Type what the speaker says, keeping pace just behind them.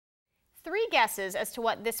Three guesses as to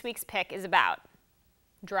what this week's pick is about.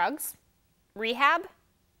 Drugs, rehab,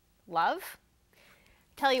 love.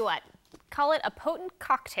 Tell you what, call it a potent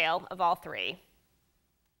cocktail of all three.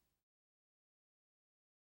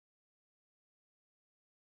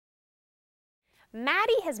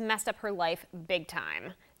 Maddie has messed up her life big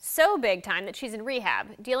time. So big time that she's in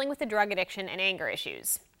rehab, dealing with the drug addiction and anger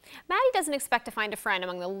issues. Maddie doesn't expect to find a friend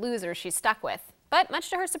among the losers she's stuck with, but much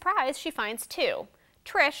to her surprise, she finds two.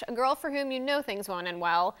 Trish, a girl for whom you know things won't end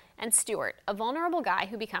well, and Stuart, a vulnerable guy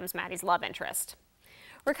who becomes Maddie's love interest.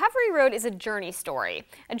 Recovery Road is a journey story,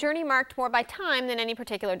 a journey marked more by time than any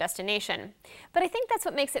particular destination. But I think that's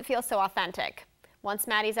what makes it feel so authentic. Once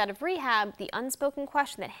Maddie's out of rehab, the unspoken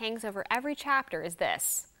question that hangs over every chapter is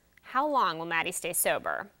this: how long will Maddie stay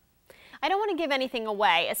sober? I don't want to give anything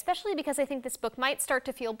away, especially because I think this book might start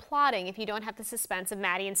to feel plodding if you don't have the suspense of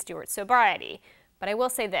Maddie and Stuart's sobriety. But I will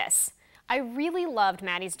say this: I really loved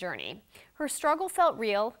Maddie's journey. Her struggle felt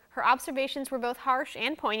real, her observations were both harsh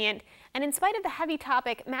and poignant, and in spite of the heavy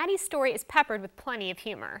topic, Maddie's story is peppered with plenty of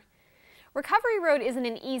humor. Recovery Road isn't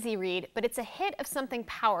an easy read, but it's a hit of something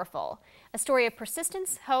powerful, a story of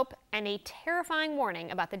persistence, hope, and a terrifying warning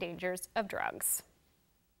about the dangers of drugs.